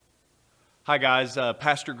Hi guys,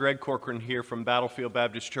 Pastor Greg Corcoran here from Battlefield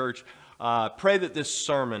Baptist Church. Pray that this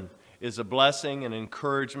sermon is a blessing, an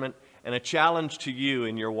encouragement, and a challenge to you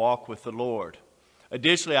in your walk with the Lord.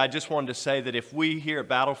 Additionally, I just wanted to say that if we here at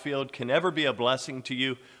Battlefield can ever be a blessing to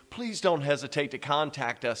you, please don't hesitate to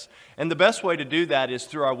contact us. And the best way to do that is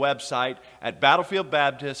through our website at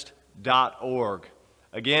battlefieldbaptist.org.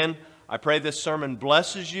 Again, I pray this sermon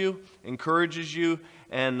blesses you, encourages you,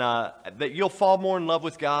 and that you'll fall more in love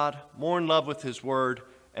with God, more in love with His Word,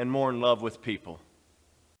 and more in love with people.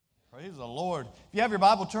 Praise the Lord. If you have your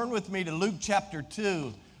Bible, turn with me to Luke chapter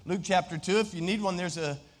 2. Luke chapter 2. If you need one, there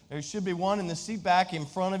should be one in the seat back in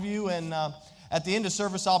front of you. And at the end of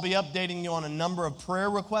service, I'll be updating you on a number of prayer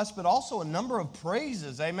requests, but also a number of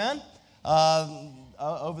praises. Amen?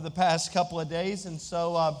 Over the past couple of days. And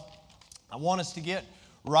so I want us to get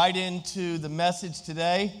right into the message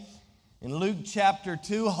today. In Luke chapter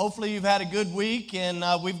 2, hopefully you've had a good week, and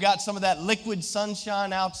we've got some of that liquid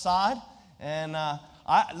sunshine outside. And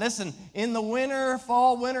listen, in the winter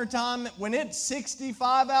time, when it's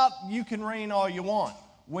 65 out, you can rain all you want.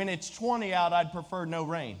 When it's 20 out, I'd prefer no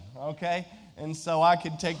rain, okay? And so I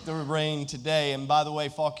could take the rain today. And by the way,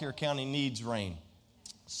 Fauquier County needs rain.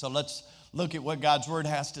 So let's look at what God's Word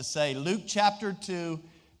has to say. Luke chapter 2,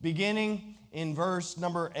 beginning in verse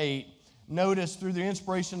number 8. Notice, through the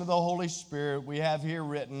inspiration of the Holy Spirit, we have here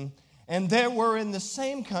written, "And there were in the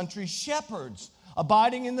same country shepherds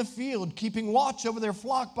abiding in the field, keeping watch over their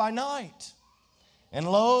flock by night. And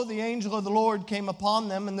lo, the angel of the Lord came upon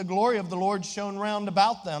them, and the glory of the Lord shone round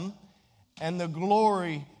about them, and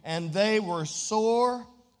they were sore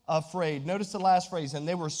afraid." Notice the last phrase, "and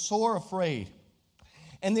they were sore afraid.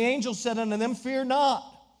 And the angel said unto them, Fear not,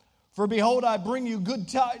 for behold, I bring you good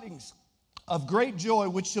tidings of great joy,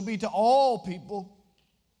 which shall be to all people.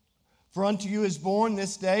 For unto you is born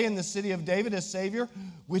this day in the city of David a Savior,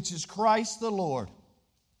 which is Christ the Lord.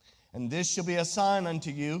 And this shall be a sign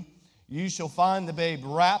unto you. You shall find the babe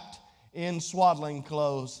wrapped in swaddling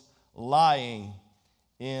clothes, lying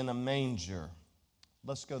in a manger."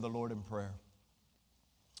 Let's go to the Lord in prayer.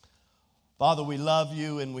 Father, we love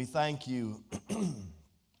you and we thank you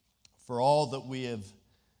for all that we have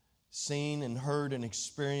seen and heard and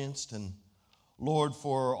experienced, and Lord,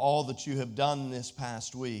 for all that you have done this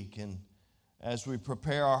past week. And as we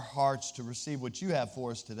prepare our hearts to receive what you have for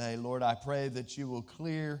us today, Lord, I pray that you will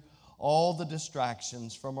clear all the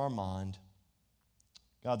distractions from our mind.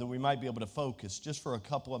 God, that we might be able to focus just for a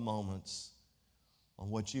couple of moments on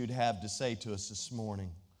what you'd have to say to us this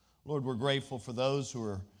morning. Lord, we're grateful for those who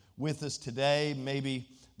are with us today, maybe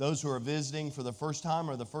those who are visiting for the first time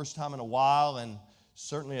or the first time in a while, and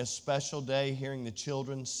certainly a special day hearing the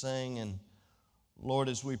children sing. And Lord,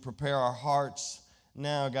 as we prepare our hearts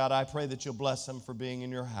now, God, I pray that you'll bless them for being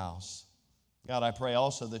in your house. God, I pray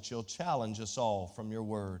also that you'll challenge us all from your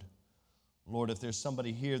word. Lord, if there's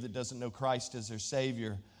somebody here that doesn't know Christ as their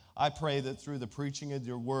Savior, I pray that through the preaching of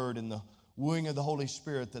your word and the wooing of the Holy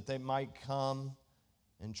Spirit, that they might come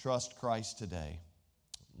and trust Christ today.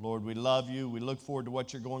 Lord, we love you. We look forward to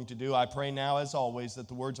what you're going to do. I pray now, as always, that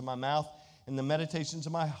the words of my mouth and the meditations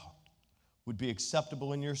of my heart would be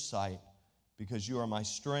acceptable in your sight, because you are my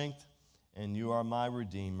strength and you are my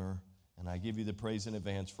Redeemer. And I give you the praise in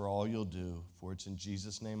advance for all you'll do. For it's in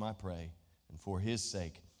Jesus' name I pray, and for his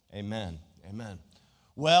sake, amen. Amen.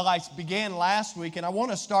 Well, I began last week, and I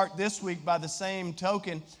want to start this week by the same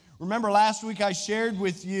token. Remember, last week I shared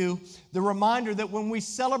with you the reminder that when we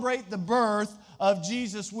celebrate the birth of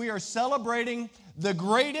Jesus, we are celebrating the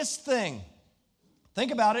greatest thing.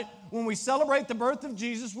 Think about it. When we celebrate the birth of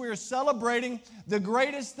Jesus, we are celebrating the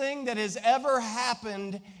greatest thing that has ever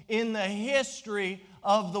happened in the history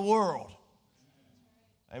of the world.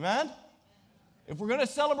 Amen? If we're going to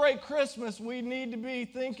celebrate Christmas, we need to be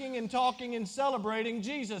thinking and talking and celebrating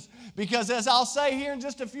Jesus. Because as I'll say here in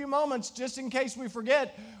just a few moments, just in case we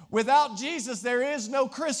forget, without Jesus, there is no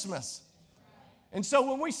Christmas. And so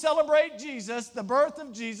when we celebrate Jesus, the birth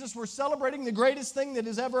of Jesus, we're celebrating the greatest thing that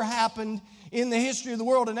has ever happened in the history of the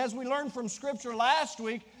world. And as we learned from Scripture last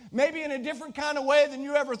week, maybe in a different kind of way than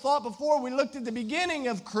you ever thought before, we looked at the beginning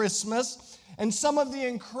of Christmas and some of the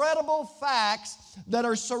incredible facts that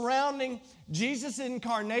are surrounding Jesus'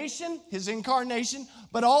 incarnation,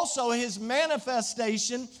 but also his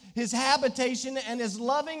manifestation, his habitation, and his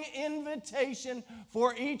loving invitation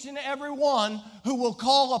for each and every one who will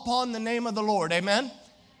call upon the name of the Lord. Amen?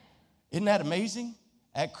 Isn't that amazing?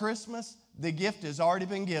 At Christmas, the gift has already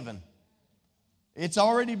been given. It's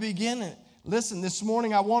already beginning. Listen, this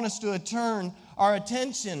morning I want us to turn our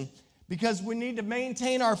attention, because we need to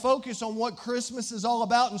maintain our focus on what Christmas is all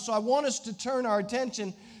about. And so I want us to turn our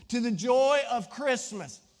attention to the joy of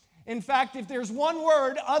Christmas. In fact, if there's one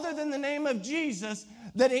word other than the name of Jesus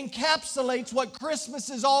that encapsulates what Christmas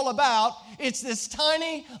is all about, it's this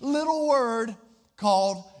tiny little word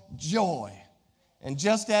called joy. And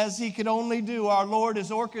just as He could only do, our Lord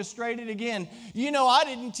has orchestrated again. You know, I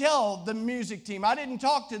didn't tell the music team, I didn't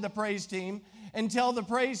talk to the praise team and tell the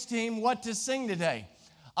praise team what to sing today.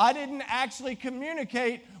 I didn't actually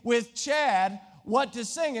communicate with Chad what to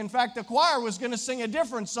sing. In fact, the choir was going to sing a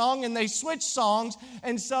different song, and they switched songs.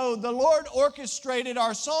 And so the Lord orchestrated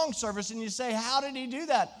our song service. And you say, how did He do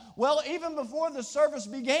that? Well, even before the service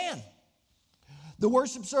began, the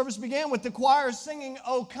worship service began with the choir singing,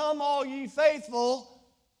 "O come all ye faithful,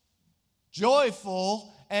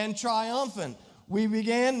 joyful and triumphant." We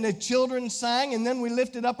began, the children sang, and then we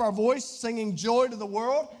lifted up our voice singing "Joy to the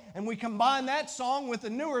World." And we combined that song with a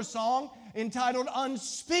newer song entitled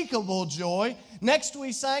 "Unspeakable Joy." Next,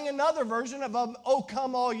 we sang another version of "O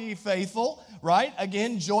Come All Ye Faithful," right?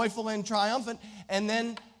 Again, joyful and triumphant. And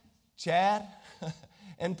then Chad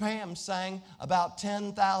and Pam sang about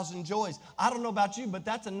 10,000 joys. I don't know about you, but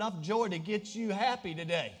that's enough joy to get you happy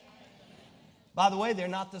today. By the way, they're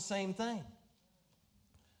not the same thing.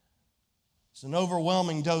 It's an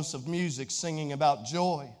overwhelming dose of music singing about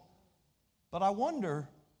joy. But I wonder,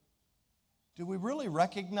 do we really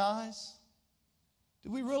recognize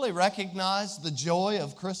the joy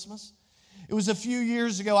of Christmas? It was a few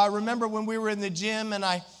years ago. I remember when we were in the gym and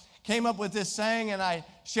I came up with this saying, and I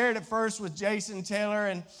shared it first with Jason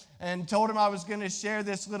Taylor and told him I was going to share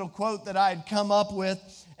this little quote that I had come up with.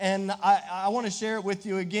 And I want to share it with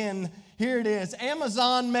you again. Here it is.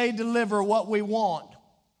 Amazon may deliver what we want,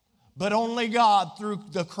 but only God, through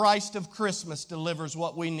the Christ of Christmas, delivers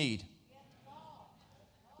what we need.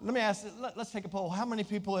 Let me ask, let's take a poll. How many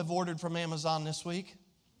people have ordered from Amazon this week?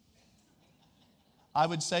 I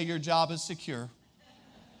would say your job is secure.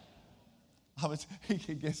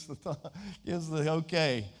 He gives the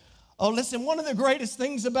okay. Oh, listen, one of the greatest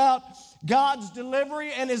things about God's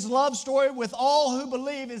delivery and His love story with all who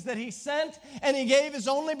believe is that He sent and He gave His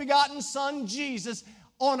only begotten Son, Jesus,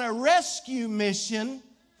 on a rescue mission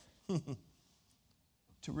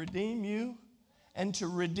to redeem you and to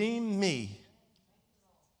redeem me,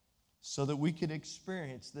 so that we could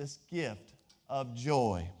experience this gift of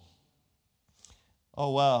joy.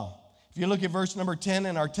 Oh, wow. If you look at verse number 10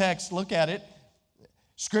 in our text, look at it.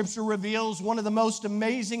 Scripture reveals one of the most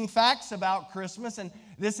amazing facts about Christmas, and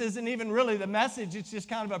this isn't even really the message, it's just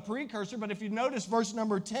kind of a precursor, but if you notice verse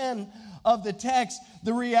number 10 of the text,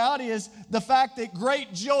 the reality is the fact that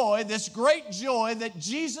this great joy that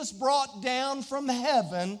Jesus brought down from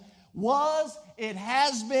heaven was, it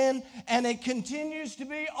has been, and it continues to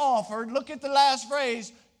be offered. Look at the last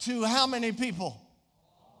phrase, to how many people?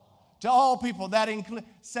 To all people.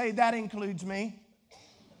 Say, that includes me.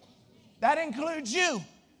 That includes you.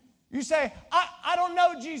 You say, I don't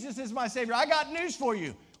know Jesus is my Savior. I got news for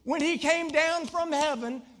you. When He came down from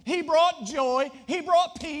heaven, He brought joy, He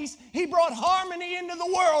brought peace, He brought harmony into the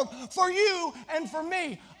world for you and for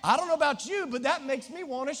me. I don't know about you, but that makes me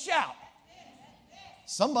want to shout.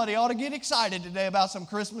 Somebody ought to get excited today about some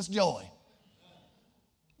Christmas joy.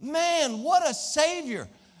 Man, what a Savior.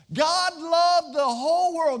 God loved the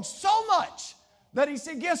whole world so much that He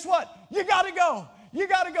said, guess what? You got to go. You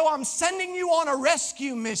got to go. I'm sending you on a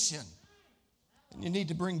rescue mission. And you need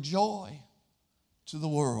to bring joy to the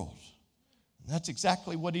world. And that's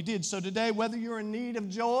exactly what He did. So today, whether you're in need of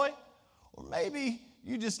joy, or maybe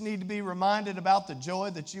you just need to be reminded about the joy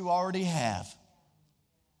that you already have,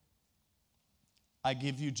 I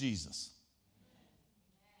give you Jesus,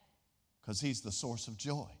 because He's the source of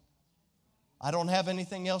joy. I don't have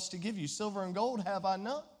anything else to give you. Silver and gold have I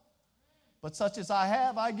none, but such as I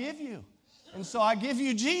have, I give you. And so I give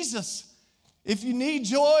you Jesus. If you need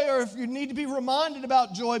joy, or if you need to be reminded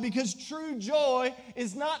about joy, because true joy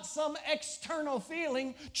is not some external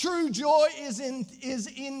feeling. True joy is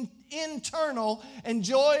internal, and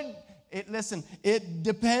joy, it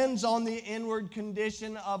depends on the inward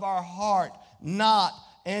condition of our heart, not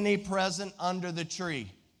any present under the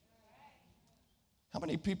tree. How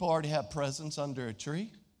many people already have presents under a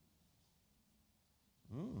tree?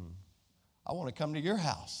 I want to come to your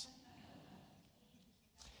house.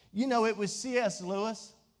 You know, it was C.S.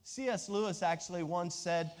 Lewis. C.S. Lewis actually once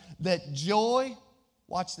said that joy,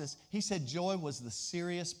 watch this, he said joy was the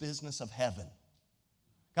serious business of heaven.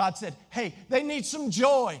 God said, hey, they need some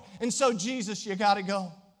joy. And so, Jesus, you got to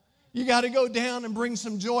go. You got to go down and bring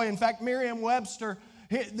some joy. In fact, Merriam-Webster,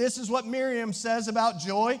 this is what Merriam says about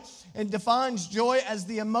joy, and defines joy as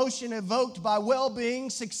the emotion evoked by well-being,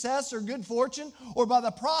 success, or good fortune, or by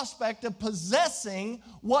the prospect of possessing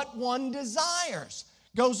what one desires.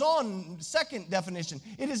 Goes on, second definition.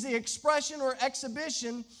 It is the expression or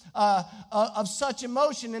exhibition of such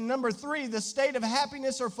emotion. And number 3, the state of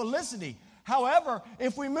happiness or felicity. However,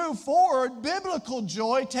 if we move forward, biblical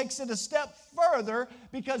joy takes it a step further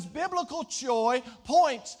because biblical joy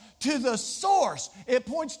points to the source. It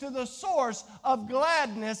points to the source of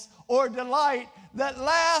gladness or delight that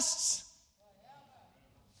lasts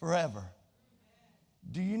forever.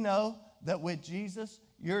 Do you know that with Jesus,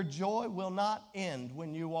 your joy will not end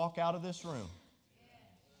when you walk out of this room?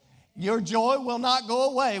 Your joy will not go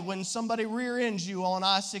away when somebody rear ends you on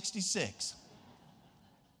I-66.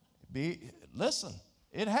 Listen,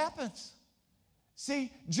 it happens.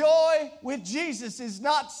 See, joy with Jesus is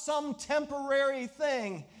not some temporary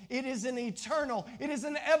thing. It is an eternal, it is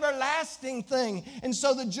an everlasting thing. And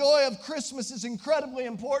so the joy of Christmas is incredibly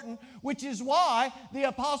important, which is why the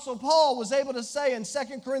Apostle Paul was able to say in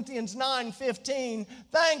 2 Corinthians 9:15,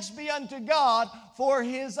 thanks be unto God for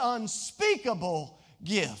his unspeakable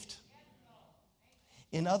gift.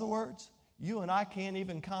 In other words, you and I can't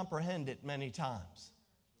even comprehend it many times.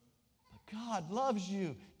 But God loves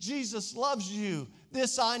you. Jesus loves you.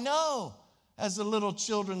 This I know, as the little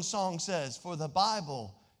children's song says, for the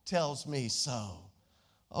Bible tells me so.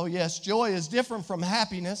 Oh yes, joy is different from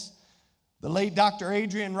happiness. The late Dr.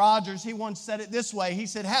 Adrian Rogers, he once said it this way. He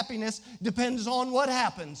said, happiness depends on what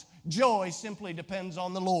happens. Joy simply depends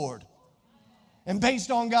on the Lord. And based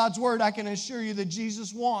on God's word, I can assure you that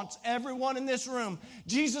Jesus wants everyone in this room,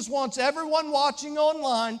 Jesus wants everyone watching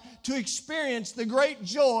online to experience the great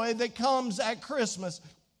joy that comes at Christmas.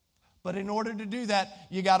 But in order to do that,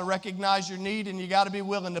 you got to recognize your need and you got to be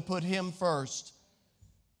willing to put him first,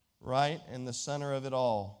 right in the center of it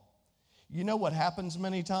all. You know what happens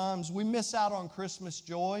many times? We miss out on Christmas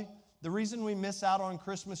joy. The reason we miss out on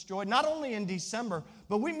Christmas joy, not only in December,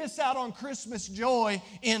 but we miss out on Christmas joy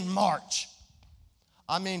in March.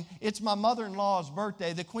 I mean, it's my mother-in-law's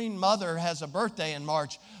birthday. The Queen Mother has a birthday in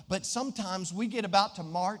March. But sometimes we get about to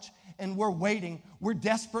March and we're waiting. We're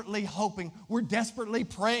desperately hoping. We're desperately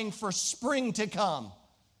praying for spring to come.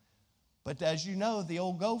 But as you know, the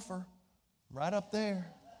old gopher right up there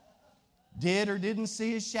did or didn't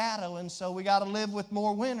see his shadow, and so we got to live with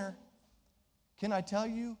more winter. Can I tell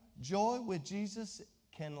you, joy with Jesus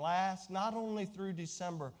can last not only through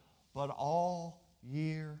December, but all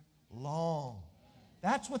year long.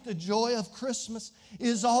 That's what the joy of Christmas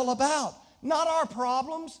is all about. Not our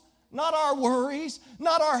problems, not our worries,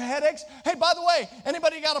 not our headaches. Hey, by the way,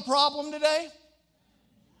 anybody got a problem today?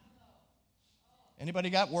 Anybody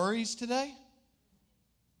got worries today?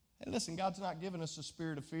 Hey, listen, God's not giving us a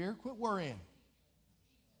spirit of fear. Quit worrying.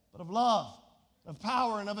 But of love, of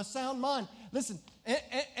power, and of a sound mind. Listen,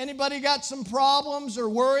 anybody got some problems or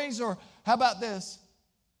worries? Or how about this?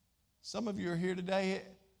 Some of you are here today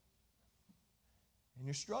and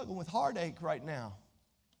you're struggling with heartache right now.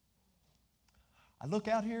 I look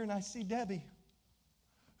out here and I see Debbie,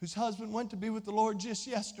 whose husband went to be with the Lord just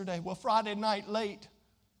yesterday. Well, Friday night late.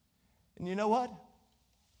 And you know what?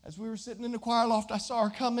 As we were sitting in the choir loft, I saw her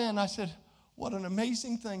come in. I said, what an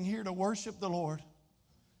amazing thing here to worship the Lord.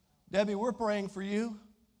 Debbie, we're praying for you.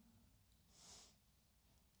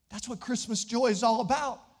 That's what Christmas joy is all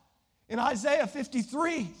about. In Isaiah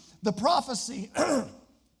 53, the prophecy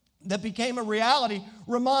that became a reality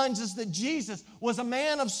reminds us that Jesus was a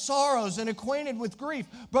man of sorrows and acquainted with grief.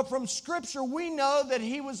 But from Scripture, we know that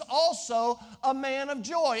he was also a man of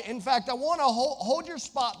joy. In fact, I want to hold your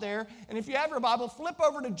spot there. And if you have your Bible, flip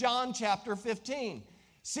over to John chapter 15.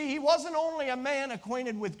 See, he wasn't only a man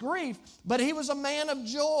acquainted with grief, but he was a man of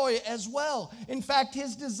joy as well. In fact,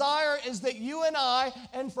 his desire is that you and I,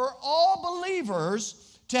 and for all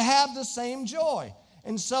believers, to have the same joy.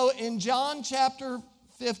 And so in John chapter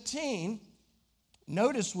 15,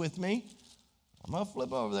 notice with me, I'm going to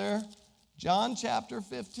flip over there, John chapter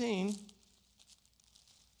 15.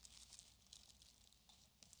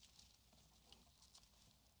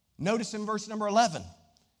 Notice in verse number 11.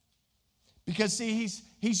 Because see,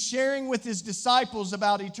 he's sharing with his disciples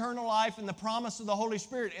about eternal life and the promise of the Holy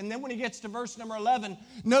Spirit. And then when he gets to verse number 11,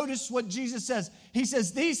 notice what Jesus says. He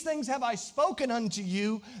says, these things have I spoken unto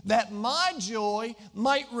you, that my joy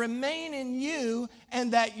might remain in you,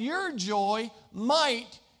 and that your joy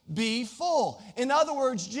might be full. In other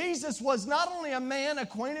words, Jesus was not only a man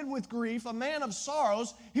acquainted with grief, a man of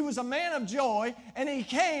sorrows, he was a man of joy, and he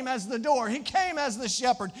came as the door. He came as the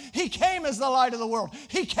shepherd. He came as the light of the world.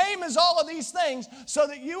 He came as all of these things so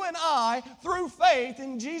that you and I, through faith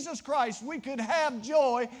in Jesus Christ, we could have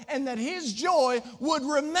joy, and that his joy would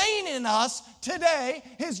remain in us today.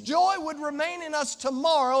 His joy would remain in us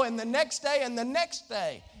tomorrow and the next day and the next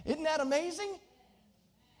day. Isn't that amazing?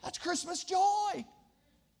 That's Christmas joy.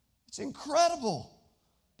 It's incredible.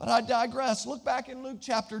 But I digress. Look back in Luke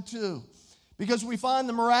chapter 2, because we find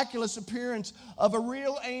the miraculous appearance of a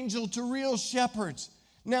real angel to real shepherds.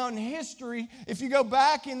 Now in history, if you go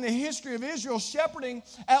back in the history of Israel, shepherding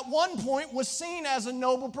at one point was seen as a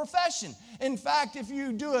noble profession. In fact, if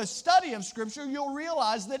you do a study of Scripture, you'll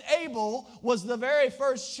realize that Abel was the very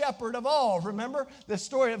first shepherd of all. Remember the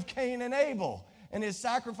story of Cain and Abel and his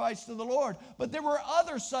sacrifice to the Lord. But there were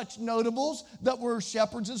other such notables that were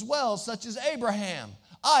shepherds as well, such as Abraham,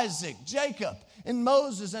 Isaac, Jacob, and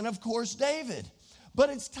Moses, and of course David. But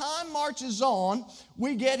as time marches on,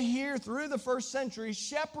 we get here through the first century,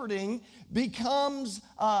 shepherding becomes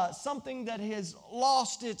something that has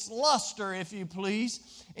lost its luster, if you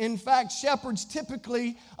please. In fact, shepherds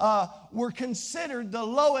typically were considered the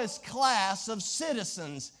lowest class of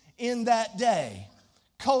citizens in that day.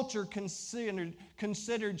 Culture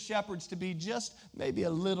considered shepherds to be just maybe a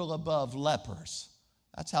little above lepers.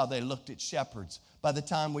 That's how they looked at shepherds by the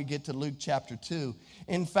time we get to Luke chapter 2.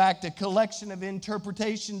 In fact, a collection of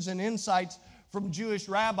interpretations and insights from Jewish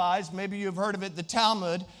rabbis, maybe you've heard of it, the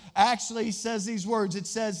Talmud, actually says these words. It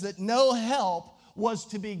says that no help was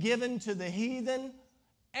to be given to the heathen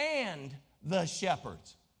and the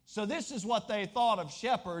shepherds. So this is what they thought of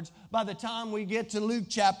shepherds by the time we get to Luke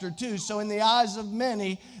chapter 2. So in the eyes of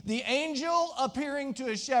many, the angel appearing to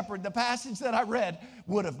a shepherd, the passage that I read,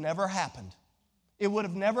 would have never happened. It would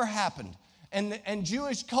have never happened. And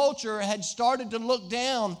Jewish culture had started to look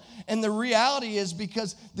down, and the reality is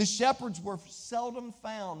because the shepherds were seldom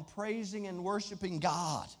found praising and worshiping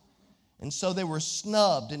God. And so they were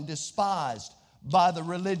snubbed and despised by the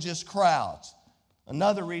religious crowds.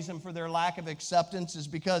 Another reason for their lack of acceptance is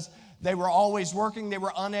because they were always working. They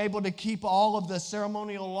were unable to keep all of the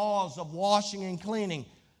ceremonial laws of washing and cleaning.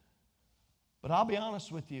 But I'll be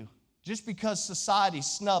honest with you. Just because society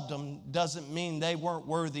snubbed them doesn't mean they weren't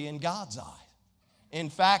worthy in God's eye. In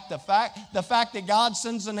fact, the fact that God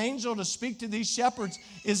sends an angel to speak to these shepherds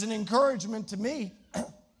is an encouragement to me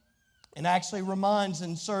and actually reminds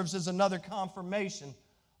and serves as another confirmation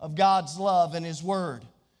of God's love and His Word.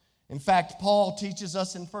 In fact, Paul teaches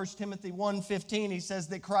us in 1 Timothy 1:15, he says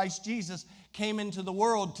that Christ Jesus came into the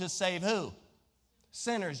world to save who?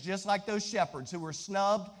 Sinners, just like those shepherds who were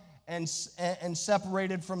snubbed and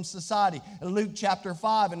separated from society. In Luke chapter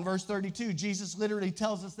 5 and verse 32, Jesus literally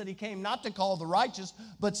tells us that He came not to call the righteous,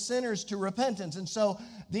 but sinners to repentance. And so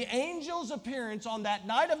the angel's appearance on that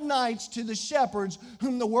night of nights to the shepherds,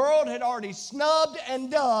 whom the world had already snubbed and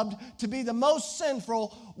dubbed to be the most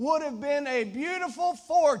sinful, would have been a beautiful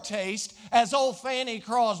foretaste, as old Fanny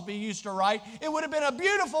Crosby used to write. It would have been a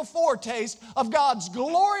beautiful foretaste of God's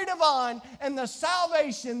glory divine and the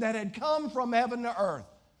salvation that had come from heaven to earth.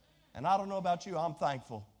 And I don't know about you, I'm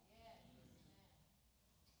thankful.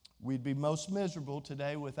 We'd be most miserable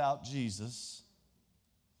today without Jesus.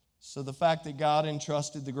 So the fact that God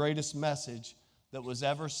entrusted the greatest message that was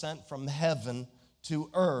ever sent from heaven to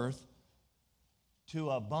earth to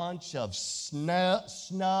a bunch of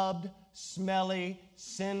snubbed, smelly,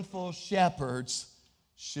 sinful shepherds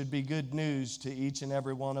should be good news to each and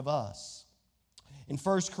every one of us. In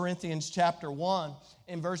 1 Corinthians chapter 1,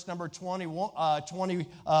 in verse number 24,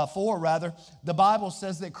 the Bible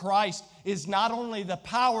says that Christ is not only the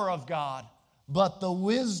power of God, but the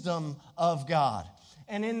wisdom of God.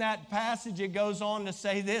 And in that passage, it goes on to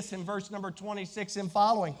say this in verse number 26 and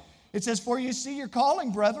following. It says, "For you see your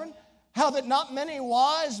calling, brethren, how that not many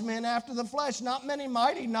wise men after the flesh, not many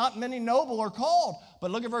mighty, not many noble are called."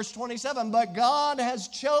 But look at verse 27. "But God has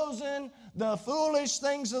chosen the foolish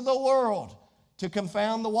things of the world to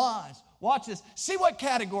confound the wise." Watch this. See what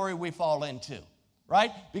category we fall into,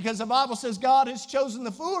 right? Because the Bible says God has chosen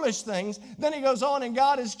the foolish things. Then he goes on, and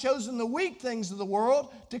God has chosen the weak things of the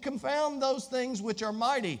world to confound those things which are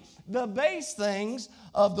mighty. The base things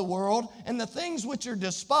of the world and the things which are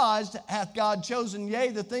despised hath God chosen, yea,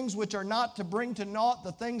 the things which are not, to bring to naught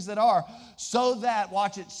the things that are, so that,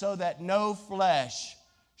 watch it, so that no flesh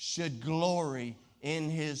should glory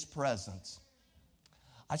in His presence.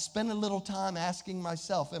 I spend a little time asking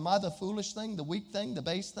myself, am I the foolish thing, the weak thing, the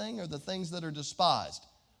base thing, or the things that are despised?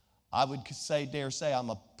 I would dare say I'm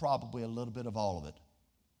probably a little bit of all of it.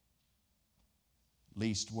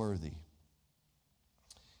 Least worthy.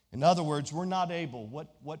 In other words, we're not able,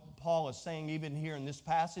 what Paul is saying even here in this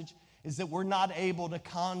passage, is that we're not able to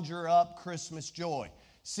conjure up Christmas joy.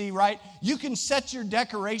 See, right? You can set your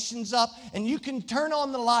decorations up and you can turn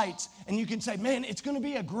on the lights and you can say, man, it's going to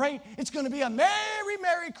be a merry,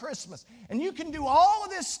 merry Christmas. And you can do all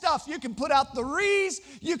of this stuff. You can put out the wreaths,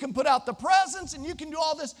 you can put out the presents, and you can do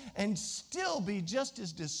all this and still be just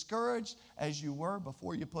as discouraged as you were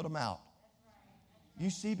before you put them out. You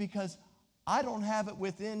see, because I don't have it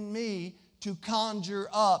within me to conjure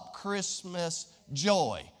up Christmas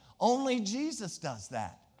joy. Only Jesus does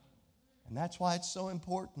that. And that's why it's so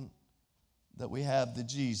important that we have the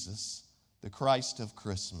Jesus, the Christ of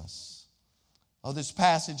Christmas. Oh, this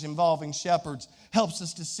passage involving shepherds helps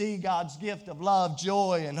us to see God's gift of love,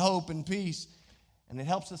 joy, and hope and peace. And it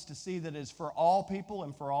helps us to see that it's for all people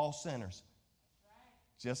and for all sinners.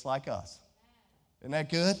 Just like us. Isn't that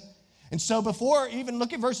good? And so before, even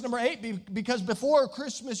look at verse number 8, because before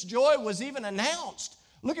Christmas joy was even announced,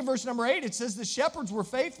 look at verse number 8. It says the shepherds were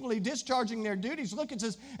faithfully discharging their duties. Look, it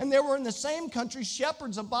says, and there were in the same country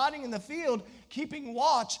shepherds abiding in the field, keeping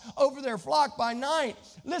watch over their flock by night.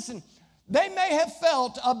 Listen, they may have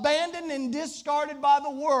felt abandoned and discarded by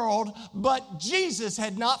the world, but Jesus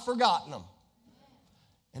had not forgotten them.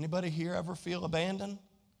 Anybody here ever feel abandoned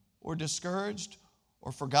or discouraged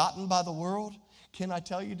or forgotten by the world? Can I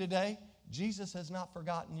tell you today, Jesus has not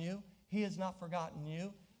forgotten you. He has not forgotten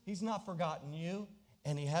you. He's not forgotten you.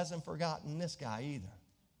 And He hasn't forgotten this guy either.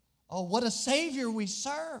 Oh, what a Savior we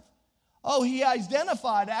serve. Oh,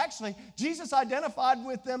 Jesus identified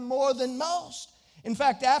with them more than most. In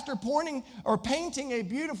fact, after painting a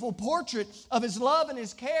beautiful portrait of His love and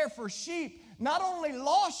His care for sheep, not only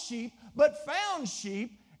lost sheep, but found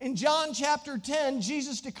sheep, in John chapter 10,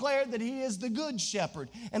 Jesus declared that He is the good shepherd.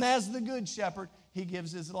 And as the good shepherd, He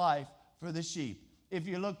gives His life for the sheep. If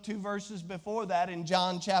you look 2 verses before that, in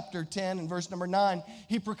John chapter 10 and verse number 9,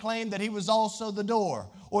 He proclaimed that He was also the door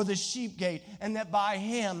or the sheep gate, and that by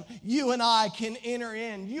Him you and I can enter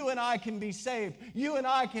in. You and I can be saved. You and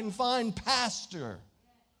I can find pasture.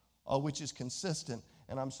 Oh, which is consistent.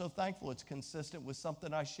 And I'm so thankful it's consistent with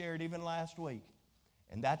something I shared even last week.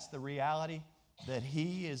 And that's the reality that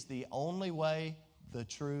He is the only way, the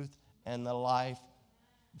truth, and the life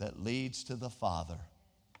that leads to the Father.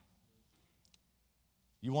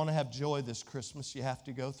 You want to have joy this Christmas, you have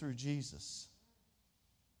to go through Jesus.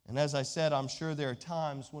 And as I said, I'm sure there are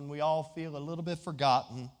times when we all feel a little bit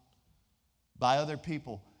forgotten by other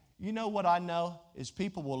people. You know what I know is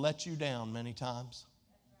people will let you down many times.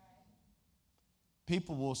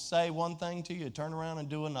 People will say one thing to you, turn around and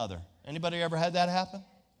do another. Anybody ever had that happen?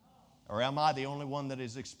 Or am I the only one that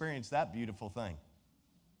has experienced that beautiful thing?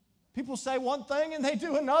 People say one thing and they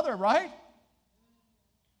do another, right?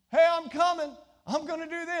 Hey, I'm coming. I'm going to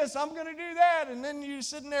do this. I'm going to do that. And then you're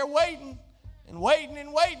sitting there waiting and waiting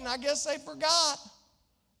and waiting. I guess they forgot,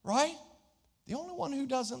 right? The only one who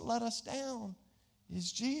doesn't let us down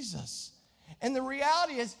is Jesus. And the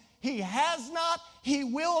reality is, He has not, He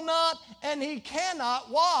will not, and He cannot.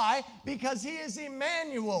 Why? Because He is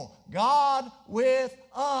Emmanuel, God with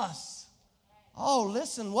us. Oh,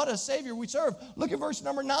 listen, what a Savior we serve. Look at verse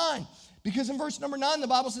number 9. Because in verse number 9, the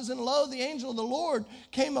Bible says, and lo, the angel of the Lord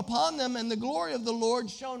came upon them, and the glory of the Lord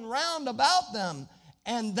shone round about them,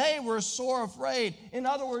 and they were sore afraid. In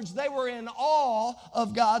other words, they were in awe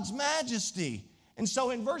of God's majesty. And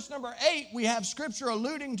so in verse number 8, we have Scripture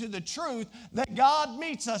alluding to the truth that God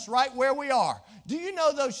meets us right where we are. Do you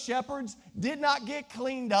know those shepherds did not get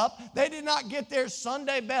cleaned up? They did not get their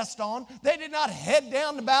Sunday best on. They did not head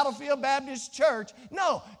down to Battlefield Baptist Church.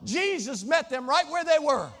 No, Jesus met them right where they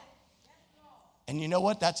were. And you know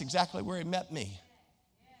what? That's exactly where He met me.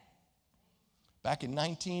 Back in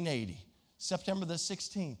 1980, September the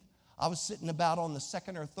 16th, I was sitting about on the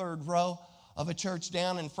second or third row of a church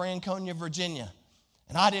down in Franconia, Virginia.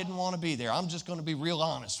 And I didn't want to be there. I'm just going to be real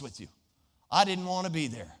honest with you. I didn't want to be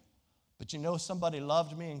there. But you know, somebody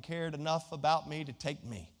loved me and cared enough about me to take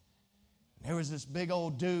me. And there was this big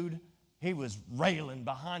old dude. He was railing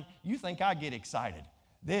behind. You think I get excited.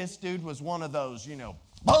 This dude was one of those,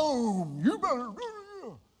 boom, you better.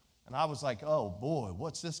 And I was like, oh boy,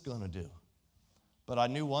 what's this going to do? But I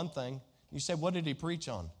knew one thing. You said, what did he preach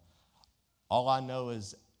on? All I know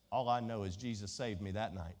is Jesus saved me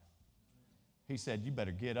that night. He said, you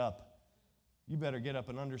better get up. You better get up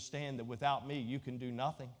and understand that without me, you can do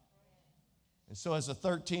nothing. And so as a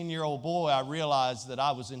 13-year-old boy, I realized that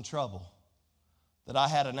I was in trouble, that I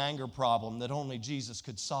had an anger problem that only Jesus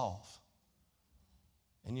could solve.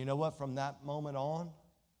 And you know what? From that moment on,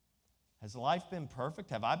 has life been perfect?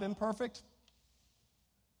 Have I been perfect?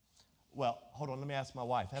 Well, hold on, let me ask my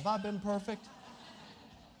wife. Have I been perfect?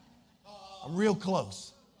 I'm real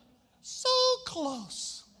close. So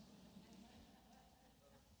close.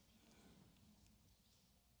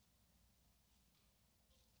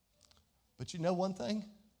 But you know one thing?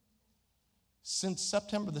 Since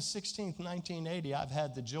September the 16th, 1980, I've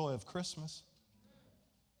had the joy of Christmas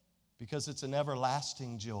because it's an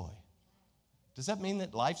everlasting joy. Does that mean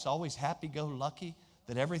that life's always happy-go-lucky,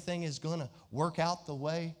 that everything is going to work out the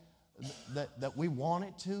way that we want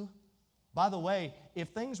it to. By the way, if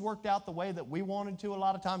things worked out the way that we wanted to, a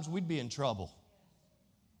lot of times we'd be in trouble.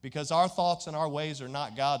 Because our thoughts and our ways are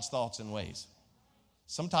not God's thoughts and ways.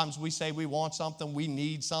 Sometimes we say we want something, we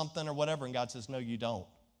need something or whatever, and God says, no, you don't.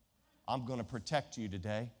 I'm going to protect you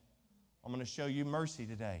today. I'm going to show you mercy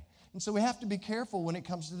today. And so we have to be careful when it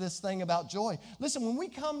comes to this thing about joy. Listen, when we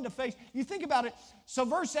come to faith, you think about it. So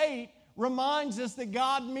verse 8 reminds us that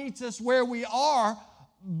God meets us where we are,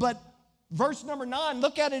 but verse number 9,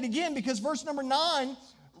 look at it again, because verse number 9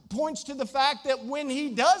 points to the fact that when He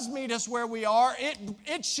does meet us where we are,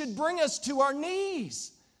 it should bring us to our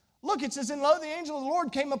knees. Look, it says, and lo, the angel of the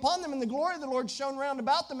Lord came upon them, and the glory of the Lord shone round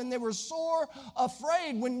about them, and they were sore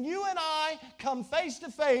afraid. When you and I come face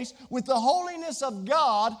to face with the holiness of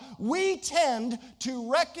God, we tend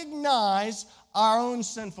to recognize our own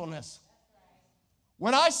sinfulness.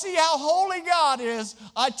 When I see how holy God is,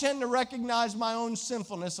 I tend to recognize my own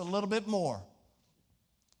sinfulness a little bit more.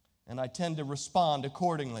 And I tend to respond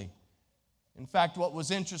accordingly. In fact, what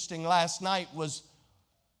was interesting last night was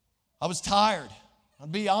I was tired. I'll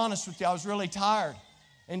be honest with you, I was really tired.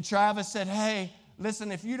 And Travis said, hey,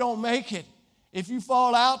 listen, if you don't make it, if you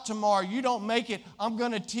fall out tomorrow, you don't make it, I'm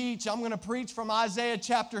going to preach from Isaiah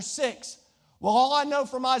chapter 6. Well, all I know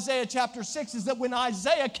from Isaiah chapter 6 is that when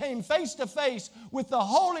Isaiah came face to face with the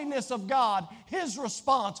holiness of God, his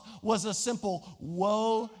response was a simple,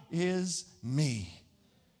 woe is me.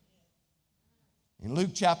 In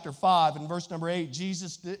Luke chapter 5 and verse number 8,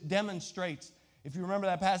 Jesus demonstrates, if you remember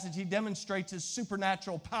that passage, he demonstrates his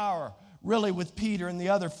supernatural power really with Peter and the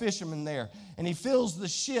other fishermen there. And he fills the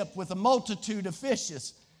ship with a multitude of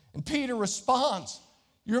fishes. And Peter responds.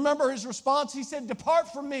 You remember his response? He said,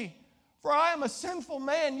 depart from me, for I am a sinful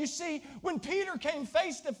man. You see, when Peter came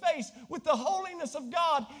face to face with the holiness of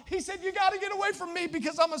God, he said, you got to get away from me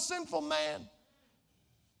because I'm a sinful man.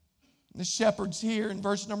 The shepherds here in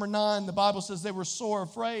verse number 9, the Bible says they were sore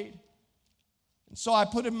afraid. And so I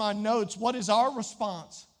put in my notes, what is our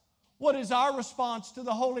response? What is our response to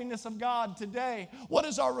the holiness of God today? What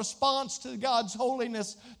is our response to God's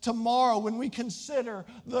holiness tomorrow when we consider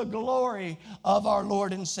the glory of our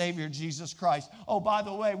Lord and Savior Jesus Christ? Oh, by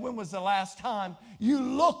the way, when was the last time you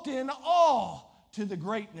looked in awe to the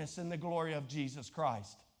greatness and the glory of Jesus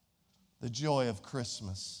Christ? The joy of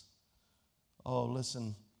Christmas. Oh,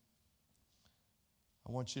 listen.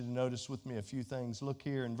 I want you to notice with me a few things. Look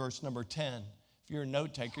here in verse number 10. If you're a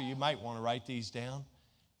note taker, you might want to write these down.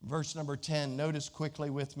 Verse number 10, notice quickly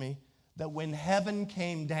with me that when heaven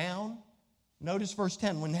came down, notice verse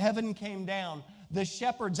 10, when heaven came down, the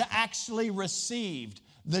shepherds actually received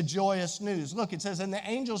the joyous news. Look, it says, and the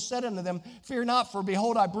angel said unto them, fear not, for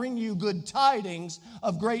behold, I bring you good tidings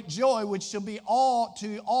of great joy, which shall be to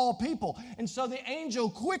all people. And so the angel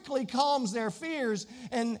quickly calms their fears,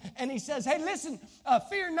 and he says, hey, listen,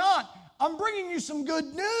 fear not, I'm bringing you some good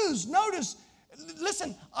news. Notice,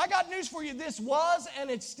 listen, I got news for you. This was,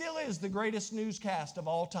 and it still is, the greatest newscast of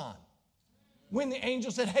all time. When the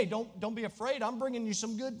angel said, hey, don't be afraid, I'm bringing you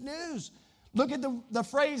some good news. Look at the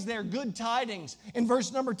phrase there, good tidings. In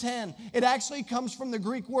verse number 10, it actually comes from the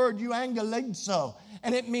Greek word euangelizo,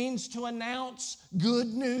 and it means to announce good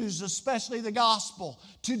news, especially the gospel,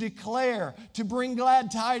 to declare, to bring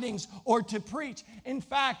glad tidings, or to preach. In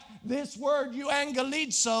fact, this word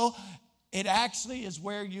euangelizo, it actually is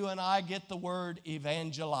where you and I get the word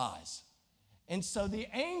evangelize. And so the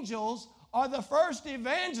angels are the first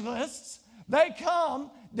evangelists. They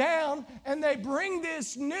come down and they bring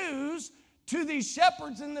this news to these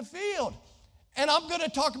shepherds in the field. And I'm going to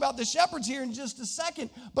talk about the shepherds here in just a second.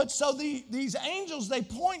 But so these angels, they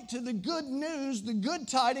point to the good news, the good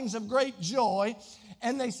tidings of great joy.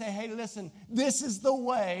 And they say, hey, listen, this is the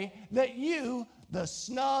way that you, the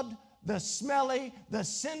snubbed, the smelly, the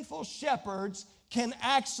sinful shepherds, can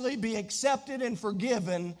actually be accepted and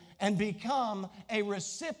forgiven and become a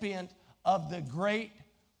recipient of the great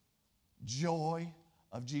joy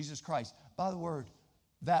of Jesus Christ. By the word,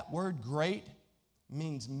 that word great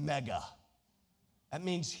means mega. That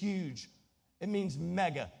means huge. It means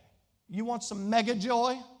mega. You want some mega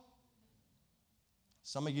joy?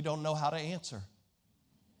 Some of you don't know how to answer.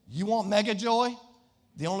 You want mega joy?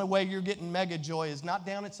 The only way you're getting mega joy is not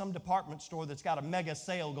down at some department store that's got a mega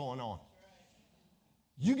sale going on.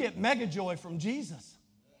 You get mega joy from Jesus.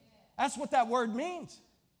 That's what that word means.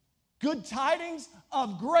 Good tidings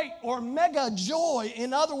of great or mega joy.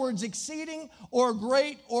 In other words, exceeding or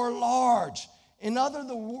great or large. In other,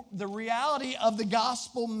 the reality of the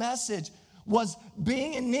gospel message. was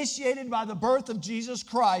being initiated by the birth of Jesus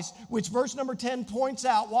Christ, which verse number 10 points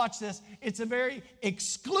out. Watch this. It's a very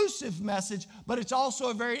exclusive message, but it's also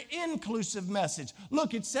a very inclusive message.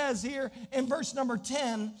 Look, it says here in verse number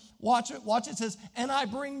 10, watch it, it says, and I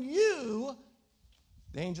bring you,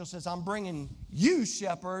 the angel says, I'm bringing you,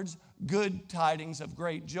 shepherds, good tidings of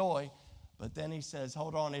great joy. But then he says,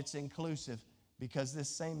 hold on, it's inclusive, because this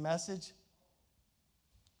same message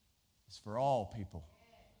is for all people.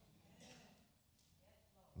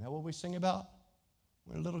 Isn't that what we sing about?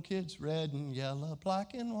 We're little kids, red and yellow,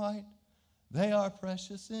 black and white. They are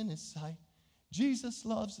precious in His sight. Jesus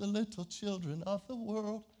loves the little children of the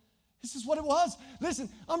world. This is what it was. Listen,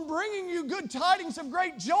 I'm bringing you good tidings of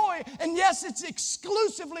great joy. And yes, it's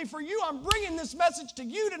exclusively for you. I'm bringing this message to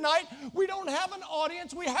you tonight. We don't have an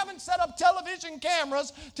audience. We haven't set up television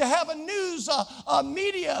cameras to have a news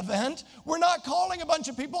media event. We're not calling a bunch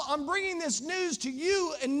of people. I'm bringing this news to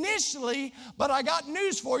you initially, but I got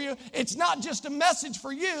news for you. It's not just a message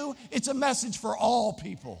for you. It's a message for all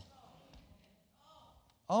people.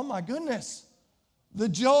 Oh my goodness. The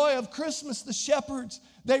joy of Christmas, the shepherds,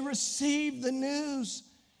 they received the news.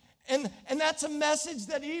 And that's a message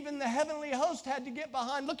that even the heavenly host had to get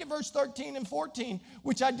behind. Look at verse 13 and 14,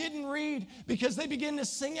 which I didn't read because they begin to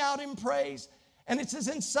sing out in praise. And it says,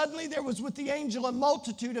 and suddenly there was with the angel a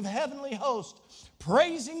multitude of heavenly hosts,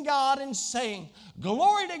 praising God and saying,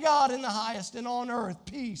 glory to God in the highest, and on earth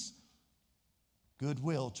peace,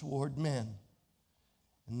 goodwill toward men.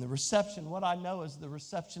 And the reception, what I know is the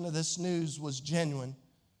reception of this news was genuine.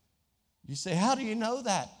 You say, how do you know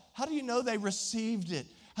that? How do you know they received it?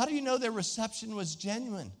 How do you know their reception was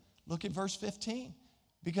genuine? Look at verse 15.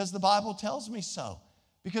 Because the Bible tells me so.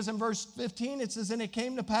 Because in verse 15 it says, and it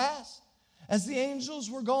came to pass, as the angels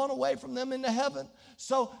were gone away from them into heaven.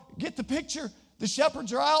 So get the picture. The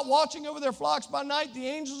shepherds are out watching over their flocks by night. The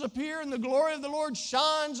angels appear, and the glory of the Lord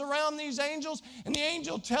shines around these angels. And the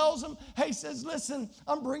angel tells them, hey, says, listen,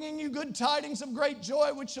 I'm bringing you good tidings of great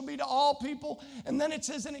joy, which shall be to all people. And then it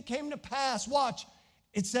says, and it came to pass, watch,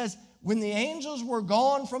 it says, when the angels were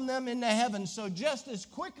gone from them into heaven, so just as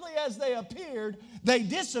quickly as they appeared, they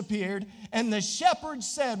disappeared. And the shepherds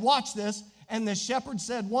said, watch this, and the shepherds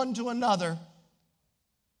said one to another,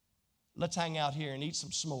 let's hang out here and eat some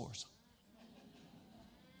s'mores.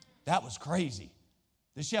 That was crazy.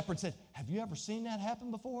 The shepherd said, have you ever seen that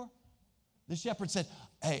happen before? The shepherd said,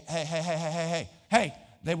 hey.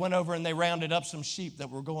 They went over and they rounded up some sheep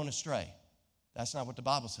that were going astray. That's not what the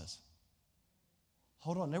Bible says.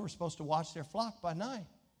 Hold on, they were supposed to watch their flock by night.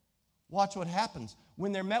 Watch what happens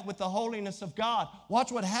when they're met with the holiness of God.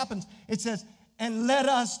 Watch what happens. It says, and let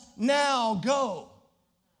us now go.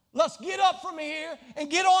 Let's get up from here and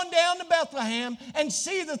get on down to Bethlehem and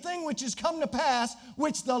see the thing which has come to pass,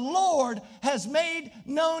 which the Lord has made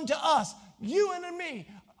known to us. You and me,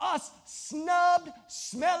 us snubbed,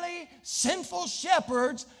 smelly, sinful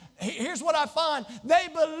shepherds. Here's what I find. They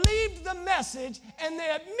believed the message and they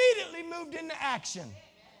immediately moved into action.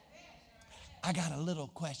 I got a little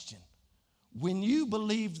question. When you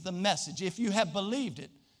believed the message, if you have believed it,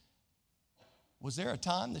 was there a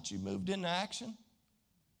time that you moved into action?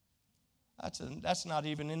 That's not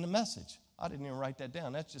even in the message. I didn't even write that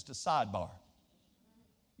down. That's just a sidebar.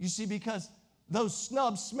 You see, because those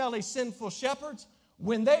snub, smelly, sinful shepherds,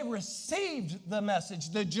 when they received the message,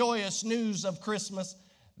 the joyous news of Christmas,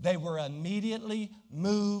 they were immediately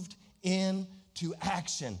moved into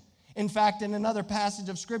action. In fact, in another passage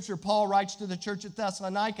of Scripture, Paul writes to the church at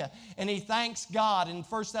Thessalonica, and he thanks God in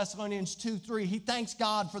 1 Thessalonians 2:3. He thanks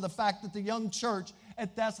God for the fact that the young church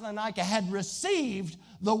at Thessalonica had received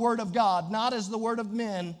the Word of God, not as the word of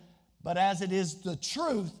men, but as it is the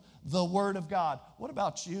truth, the Word of God. What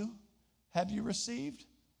about you? Have you received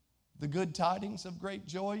the good tidings of great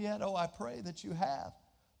joy yet? Oh, I pray that you have.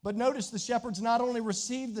 But notice the shepherds not only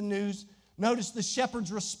received the news, notice the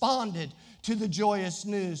shepherds responded to the joyous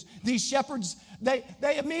news. These shepherds, they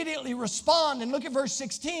immediately respond. And look at verse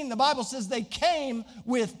 16. The Bible says they came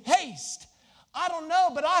with haste. I don't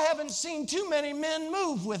know, but I haven't seen too many men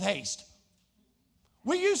move with haste.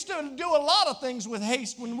 We used to do a lot of things with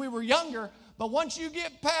haste when we were younger, but once you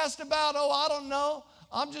get past about, I don't know,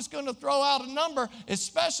 I'm just going to throw out a number,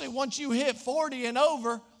 especially once you hit 40 and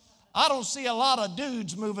over, I don't see a lot of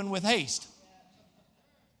dudes moving with haste.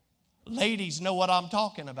 Ladies know what I'm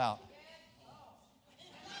talking about.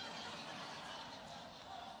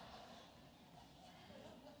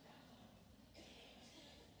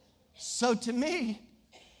 So to me,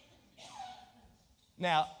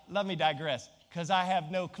 now let me digress, because I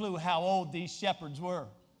have no clue how old these shepherds were.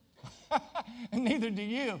 And neither do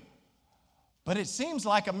you. But it seems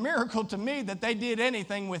like a miracle to me that they did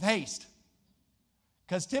anything with haste.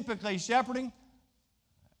 Because typically shepherding,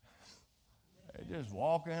 they're just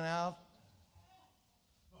walking out,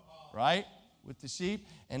 right, with the sheep,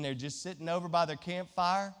 and they're just sitting over by their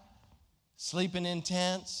campfire, sleeping in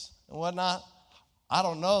tents and whatnot. I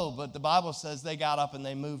don't know, but the Bible says they got up and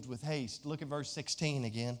they moved with haste. Look at verse 16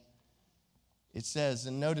 again. It says,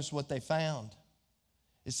 and notice what they found.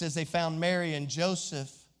 It says they found Mary and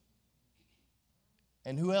Joseph.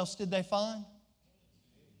 And who else did they find?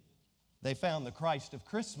 They found the Christ of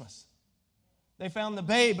Christmas. They found the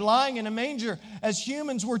babe lying in a manger. As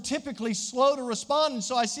humans, we're typically slow to respond. And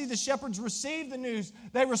so I see the shepherds receive the news.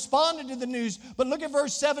 They responded to the news. But look at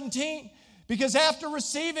verse 17. Because after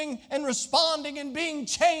receiving and responding and being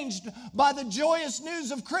changed by the joyous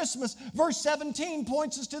news of Christmas, verse 17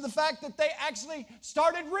 points us to the fact that they actually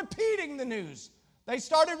started repeating the news. They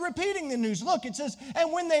started repeating the news. Look, it says,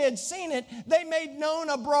 and when they had seen it, they made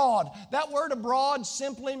known abroad. That word abroad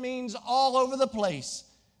simply means all over the place.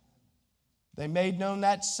 They made known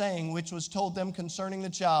that saying which was told them concerning the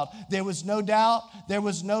child. There was no doubt. There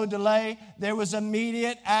was no delay. There was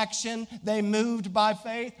immediate action. They moved by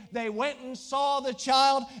faith. They went and saw the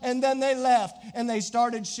child, and then they left, and they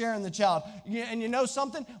started sharing the child. And you know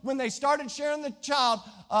something? When they started sharing the child,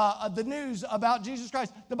 the news about Jesus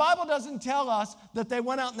Christ, the Bible doesn't tell us that they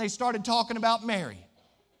went out and they started talking about Mary.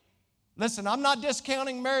 Listen, I'm not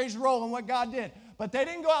discounting Mary's role in what God did. But they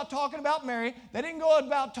didn't go out talking about Mary. They didn't go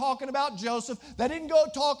out talking about Joseph. They didn't go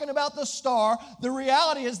talking about the star. The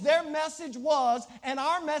reality is their message was, and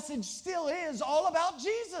our message still is, all about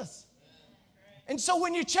Jesus. And so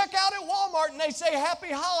when you check out at Walmart and they say Happy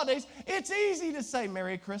Holidays, it's easy to say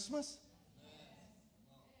Merry Christmas.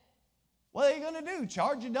 What are you going to do?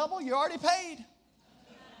 Charge you double? You already paid.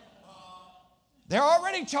 They're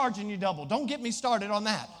already charging you double. Don't get me started on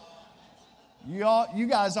that. You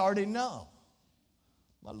guys already know.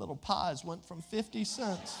 My little pies went from 50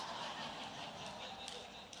 cents.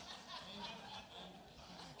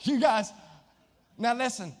 You guys, now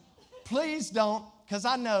listen, please don't, because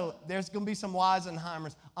I know there's going to be some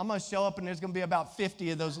Weisenheimers. I'm going to show up and there's going to be about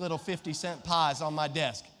 50 of those little 50-cent pies on my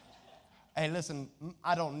desk. Hey, listen,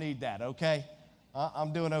 I don't need that, okay?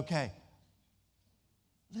 I'm doing okay.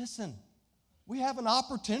 Listen, we have an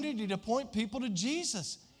opportunity to point people to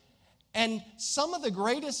Jesus. And some of the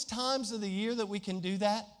greatest times of the year that we can do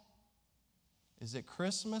that is at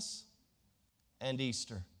Christmas and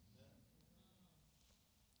Easter.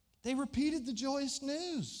 They repeated the joyous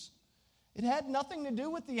news. It had nothing to do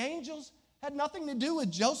with the angels, had nothing to do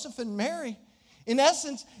with Joseph and Mary. In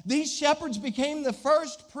essence, these shepherds became the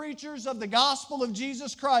first preachers of the gospel of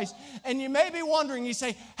Jesus Christ. And you may be wondering, you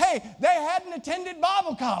say, hey, they hadn't attended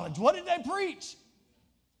Bible college. What did they preach?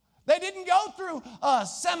 They didn't go through a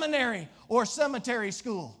seminary or cemetery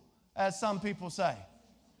school, as some people say,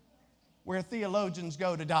 where theologians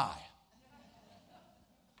go to die.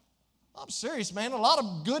 I'm serious, man. A lot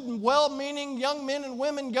of good and well-meaning young men and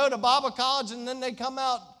women go to Bible college and then they come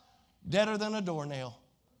out deader than a doornail.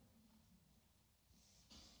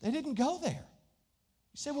 They didn't go there.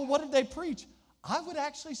 You say, well, what did they preach? I would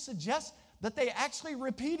actually suggest that they actually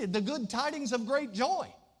repeated the good tidings of great joy.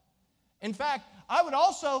 In fact, I would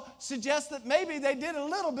also suggest that maybe they did a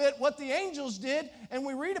little bit what the angels did, and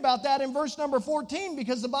we read about that in verse number 14,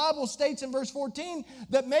 because the Bible states in verse 14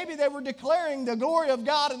 that maybe they were declaring the glory of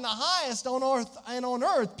God in the highest on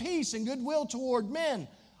earth, peace and goodwill toward men.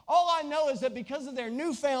 All I know is that because of their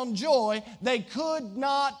newfound joy, they could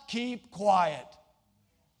not keep quiet.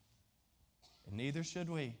 And neither should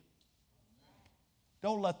we.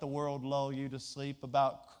 Don't let the world lull you to sleep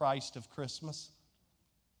about Christ of Christmas.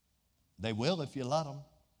 They will if you let them.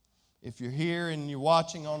 If you're here and you're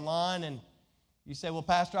watching online and you say, well,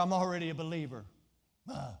 Pastor, I'm already a believer.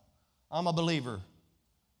 I'm a believer.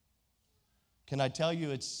 Can I tell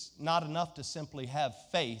you it's not enough to simply have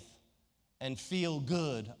faith and feel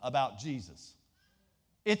good about Jesus.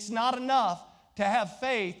 It's not enough to have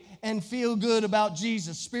faith and feel good about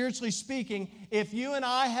Jesus. Spiritually speaking, if you and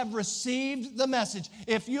I have received the message,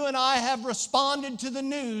 if you and I have responded to the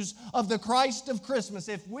news of the Christ of Christmas,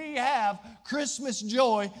 if we have Christmas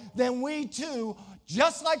joy, then we too,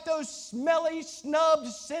 just like those smelly, snubbed,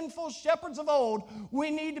 sinful shepherds of old, we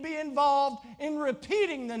need to be involved in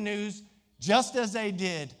repeating the news just as they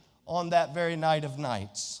did on that very night of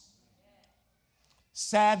nights.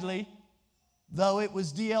 Sadly, though it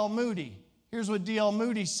was D.L. Moody, here's what D.L.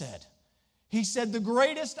 Moody said. He said, the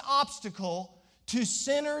greatest obstacle to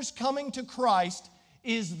sinners coming to Christ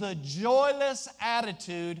is the joyless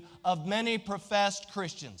attitude of many professed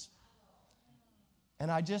Christians.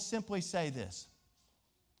 And I just simply say this.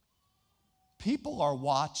 People are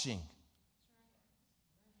watching.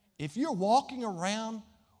 if you're walking around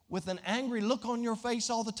with an angry look on your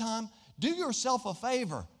face all the time, do yourself a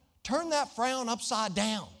favor. Turn that frown upside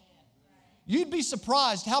down. You'd be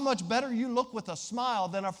surprised how much better you look with a smile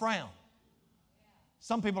than a frown.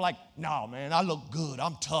 Some people are like, no, man, I look good.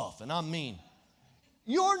 I'm tough and I'm mean.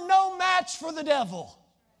 You're no match for the devil.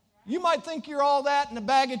 You might think you're all that in a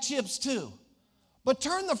bag of chips too. But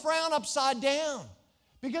turn the frown upside down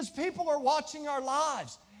because people are watching our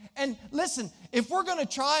lives. And listen, if we're going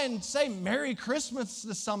to try and say Merry Christmas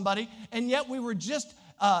to somebody and yet we were just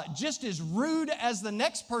as rude as the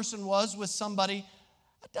next person was with somebody,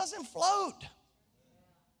 it doesn't float.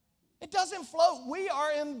 It doesn't float. We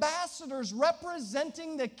are ambassadors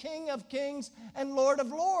representing the King of Kings and Lord of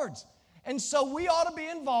Lords. And so we ought to be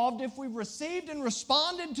involved. If we've received and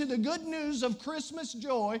responded to the good news of Christmas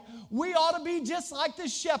joy, we ought to be just like the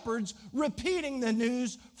shepherds, repeating the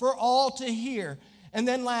news for all to hear. And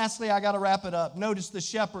then lastly, I got to wrap it up. Notice the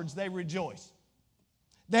shepherds, they rejoice.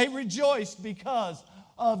 They rejoiced because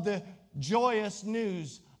of the joyous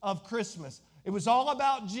news of Christmas. It was all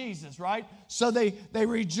about Jesus, right? So they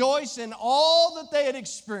rejoice in all that they had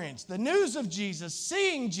experienced. The news of Jesus,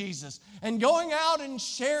 seeing Jesus, and going out and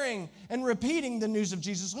sharing and repeating the news of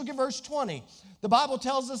Jesus. Look at verse 20. The Bible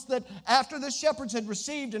tells us that after the shepherds had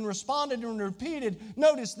received and responded and repeated,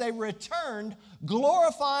 notice they returned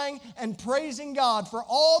glorifying and praising God for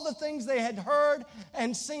all the things they had heard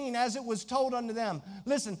and seen as it was told unto them.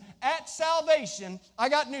 Listen, at salvation, I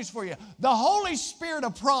got news for you. The Holy Spirit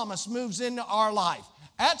of promise moves into our life.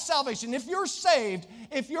 At salvation, if you're saved,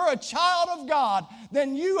 if you're a child of God,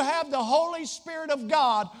 then you have the Holy Spirit of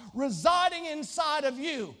God residing inside of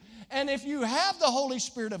you. And if you have the Holy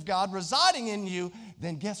Spirit of God residing in you,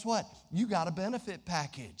 then guess what? You got a benefit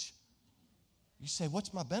package. You say,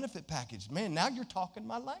 what's my benefit package? Man, now you're talking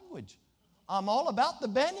my language. I'm all about the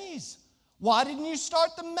bennies. Why didn't you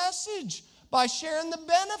start the message by sharing the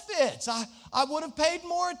benefits? I would have paid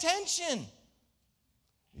more attention.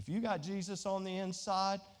 If you got Jesus on the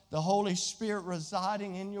inside, the Holy Spirit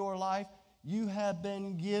residing in your life, you have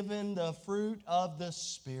been given the fruit of the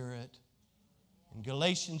Spirit. In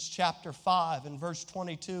Galatians chapter 5 and verse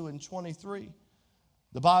 22 and 23,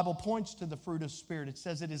 the Bible points to the fruit of Spirit. It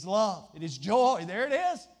says it is love, it is joy, there it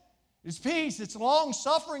is. It's peace, it's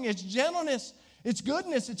long-suffering, it's gentleness, it's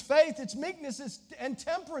goodness, it's faith, it's meekness, and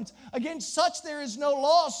temperance. Against such there is no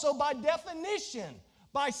law. So by definition,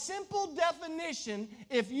 by simple definition,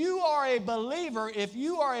 if you are a believer, if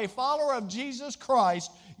you are a follower of Jesus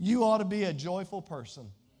Christ, you ought to be a joyful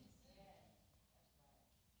person.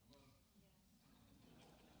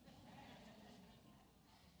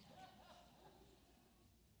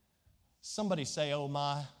 Somebody say, oh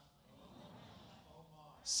my.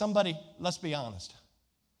 Somebody, let's be honest.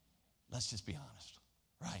 Let's just be honest,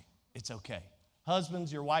 right? It's okay.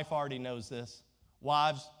 Husbands, your wife already knows this.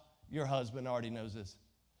 Wives, your husband already knows this.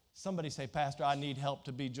 Somebody say, Pastor, I need help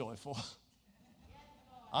to be joyful.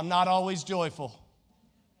 I'm not always joyful.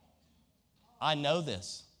 I know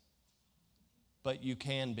this, but you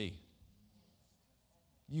can be.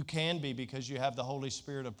 You can be because you have the Holy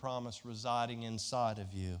Spirit of promise residing inside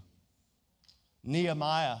of you.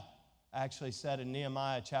 Nehemiah actually said in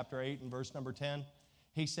Nehemiah chapter 8 and verse number 10,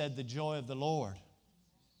 he said, the joy of the Lord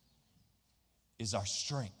is our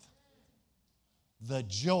strength. The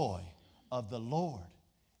joy of the Lord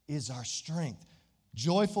is our strength.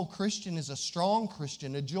 Joyful Christian is a strong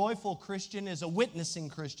Christian. A joyful Christian is a witnessing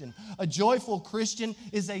Christian. A joyful Christian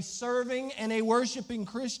is a serving and a worshiping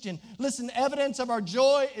Christian. Listen, evidence of our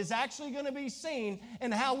joy is actually going to be seen in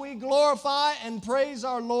how we glorify and praise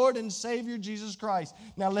our Lord and Savior Jesus Christ.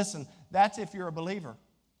 Now listen, that's if you're a believer.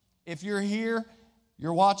 If you're here,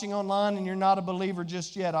 you're watching online and you're not a believer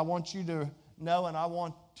just yet, I want you to know and I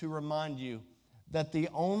want to remind you that the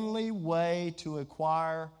only way to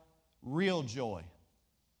acquire real joy,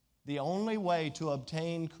 the only way to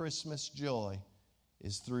obtain Christmas joy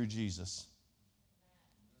is through Jesus.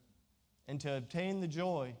 And to obtain the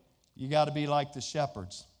joy, you got to be like the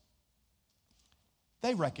shepherds.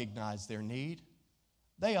 They recognized their need.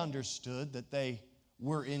 They understood that they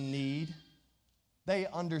were in need. They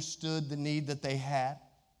understood the need that they had.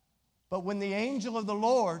 But when the angel of the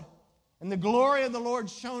Lord and the glory of the Lord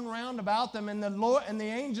shone round about them, and the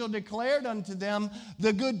angel declared unto them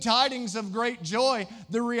the good tidings of great joy,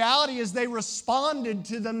 the reality is they responded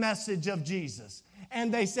to the message of Jesus.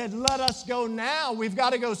 And they said, let us go now. We've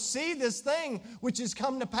got to go see this thing which has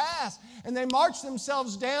come to pass. And they marched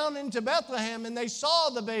themselves down into Bethlehem, and they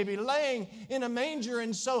saw the baby laying in a manger.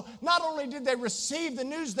 And so not only did they receive the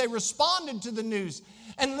news, they responded to the news.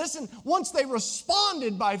 And listen, once they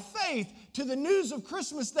responded by faith to the news of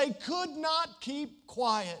Christmas, they could not keep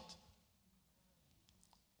quiet.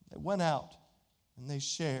 They went out and they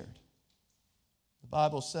shared. The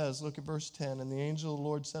Bible says, look at verse 10, and the angel of the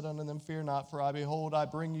Lord said unto them, Fear not, for I behold, I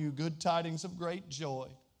bring you good tidings of great joy,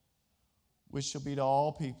 which shall be to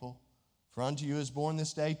all people. For unto you is born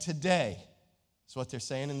this day, today, that's what they're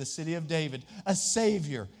saying, in the city of David, a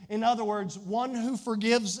Savior. In other words, one who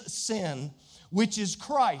forgives sin, which is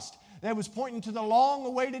Christ. That was pointing to the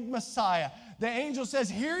long-awaited Messiah. The angel says,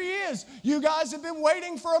 here he is. You guys have been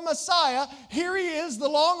waiting for a Messiah. Here he is, the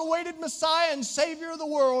long-awaited Messiah and Savior of the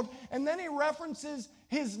world. And then he references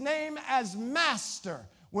his name as Master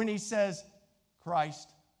when he says,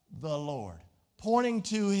 Christ the Lord, pointing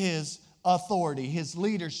to his authority, his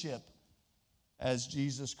leadership as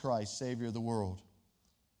Jesus Christ, Savior of the world.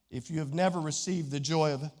 If you have never received the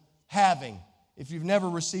joy of having, if you've never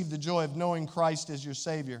received the joy of knowing Christ as your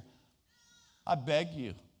Savior, I beg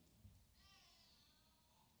you,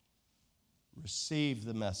 receive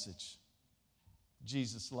the message.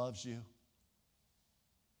 Jesus loves you.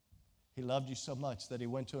 He loved you so much that he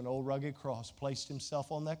went to an old rugged cross, placed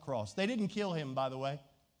himself on that cross. They didn't kill him, by the way.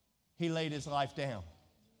 He laid his life down.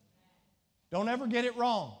 Don't ever get it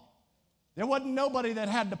wrong. There wasn't nobody that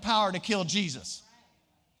had the power to kill Jesus.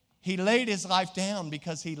 He laid his life down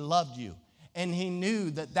because he loved you. And he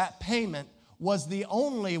knew that that payment was the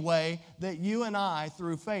only way that you and I,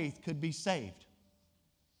 through faith, could be saved.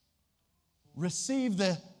 Receive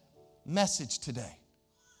the message today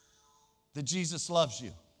that Jesus loves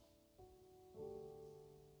you.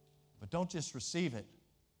 But don't just receive it.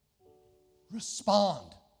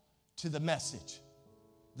 Respond to the message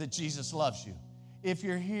that Jesus loves you. If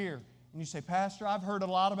you're here and you say, Pastor, I've heard a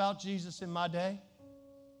lot about Jesus in my day,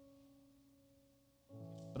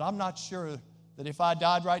 but I'm not sure that if I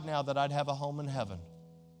died right now that I'd have a home in heaven.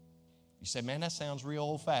 You say, man, that sounds real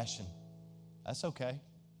old-fashioned. That's okay.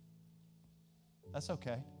 That's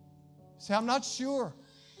okay. See, I'm not sure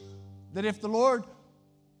that if the Lord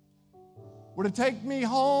were to take me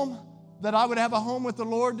home, that I would have a home with the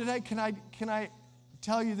Lord today. Can I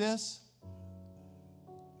tell you this?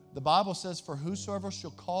 The Bible says, for whosoever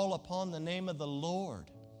shall call upon the name of the Lord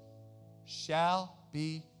shall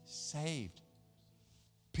be saved.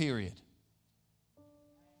 Period.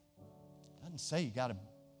 Doesn't say you got to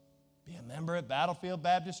be a member at Battlefield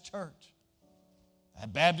Baptist Church.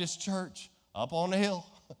 That Baptist church up on the hill.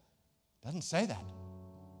 Doesn't say that.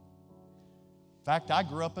 In fact, I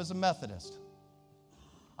grew up as a Methodist.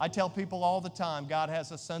 I tell people all the time, God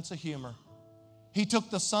has a sense of humor. He took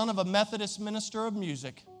the son of a Methodist minister of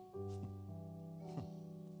music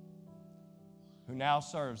who now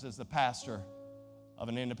serves as the pastor of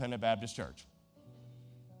an independent Baptist church.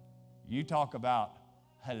 You talk about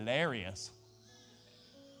hilarious.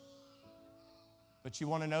 But you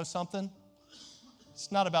want to know something?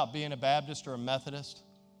 It's not about being a Baptist or a Methodist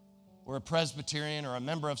or a Presbyterian or a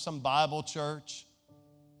member of some Bible church.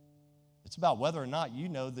 It's about whether or not you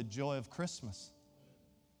know the joy of Christmas.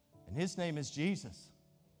 And his name is Jesus.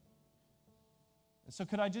 And so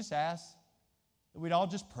could I just ask that we'd all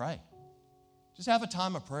just pray? Just have a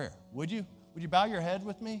time of prayer. Would you? Would you bow your head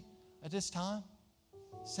with me at this time?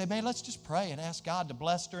 Say, man, let's just pray and ask God to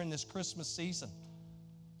bless during this Christmas season.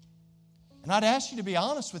 And I'd ask you to be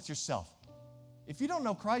honest with yourself. If you don't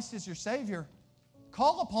know Christ as your Savior,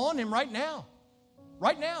 call upon him right now.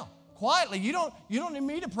 Right now. Quietly. You don't need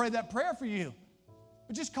me to pray that prayer for you.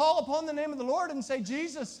 But just call upon the name of the Lord and say,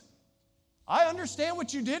 Jesus, I understand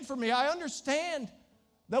what you did for me. I understand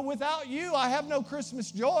that without you, I have no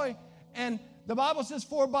Christmas joy. And the Bible says,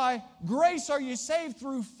 for by grace are you saved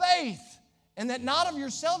through faith. And that not of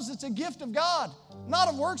yourselves, it's a gift of God, not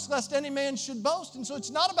of works, lest any man should boast. And so it's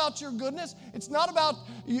not about your goodness. It's not about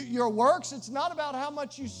your works. It's not about how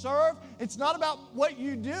much you serve. It's not about what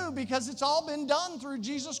you do, because it's all been done through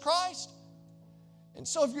Jesus Christ. And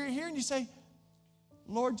so if you're here and you say,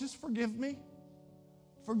 Lord, just forgive me.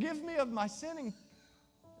 Forgive me of my sinning.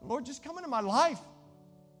 Lord, just come into my life.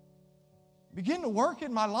 Begin to work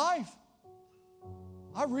in my life.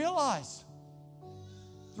 I realize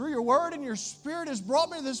through your word and your spirit has brought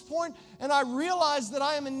me to this point, and I realize that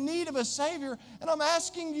I am in need of a Savior, and I'm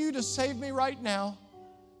asking you to save me right now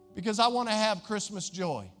because I want to have Christmas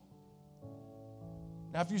joy.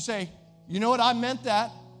 Now, if you say, you know what, I meant that.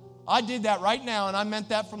 I did that right now, and I meant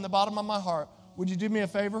that from the bottom of my heart. Would you do me a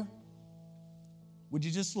favor? Would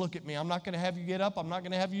you just look at me? I'm not going to have you get up. I'm not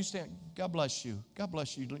going to have you stand. God bless you. God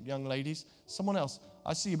bless you, young ladies. Someone else.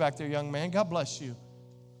 I see you back there, young man. God bless you.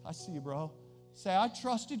 I see you, bro. Say, I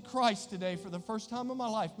trusted Christ today for the first time in my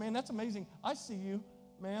life. Man, that's amazing. I see you,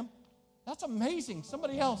 ma'am. That's amazing.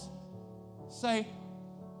 Somebody else. Say,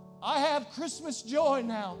 I have Christmas joy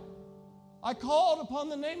now. I called upon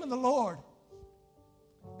the name of the Lord.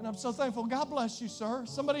 And I'm so thankful. God bless you, sir.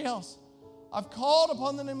 Somebody else. I've called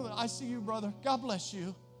upon the name of the Lord. I see you, brother. God bless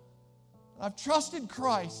you. I've trusted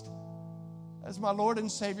Christ as my Lord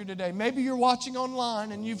and Savior today. Maybe you're watching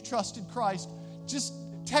online and you've trusted Christ. Just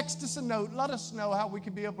text us a note. Let us know how we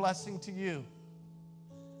can be a blessing to you.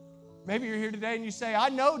 Maybe you're here today and you say, I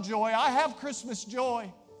know joy. I have Christmas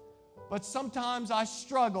joy. But sometimes I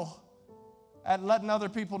struggle at letting other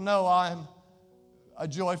people know I'm a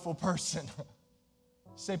joyful person.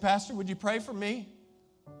 Say, Pastor, would you pray for me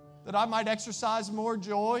that I might exercise more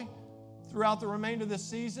joy throughout the remainder of this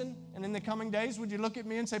season and in the coming days? Would you look at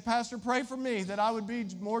me and say, Pastor, pray for me that I would be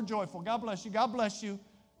more joyful? God bless you. God bless you.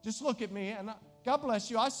 Just look at me and God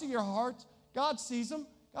bless you. I see your heart. God sees them.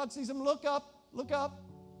 God sees them. Look up. Look up.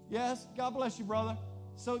 Yes. God bless you, brother.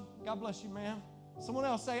 So God bless you, ma'am. Someone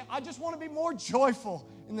else say, I just want to be more joyful.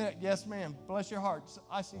 In that, yes, ma'am. Bless your heart.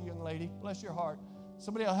 I see you, young lady. Bless your heart.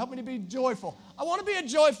 Somebody else, help me to be joyful. I want to be a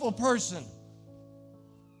joyful person.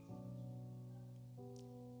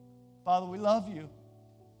 Father, we love you.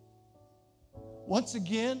 Once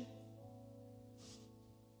again,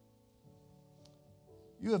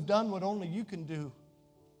 you have done what only you can do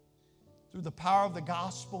through the power of the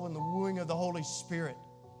gospel and the wooing of the Holy Spirit.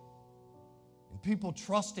 And people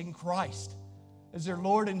trusting Christ as their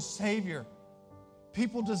Lord and Savior.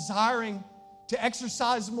 People desiring to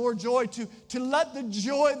exercise more joy, to let the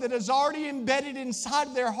joy that is already embedded inside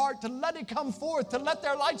of their heart, to let it come forth, to let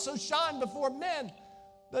their light so shine before men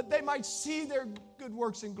that they might see their good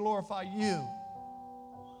works and glorify you.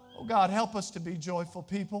 Oh God, help us to be joyful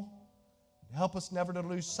people. Help us never to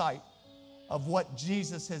lose sight of what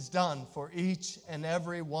Jesus has done for each and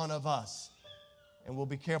every one of us. And we'll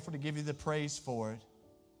be careful to give you the praise for it.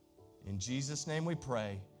 In Jesus' name we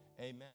pray. Amen.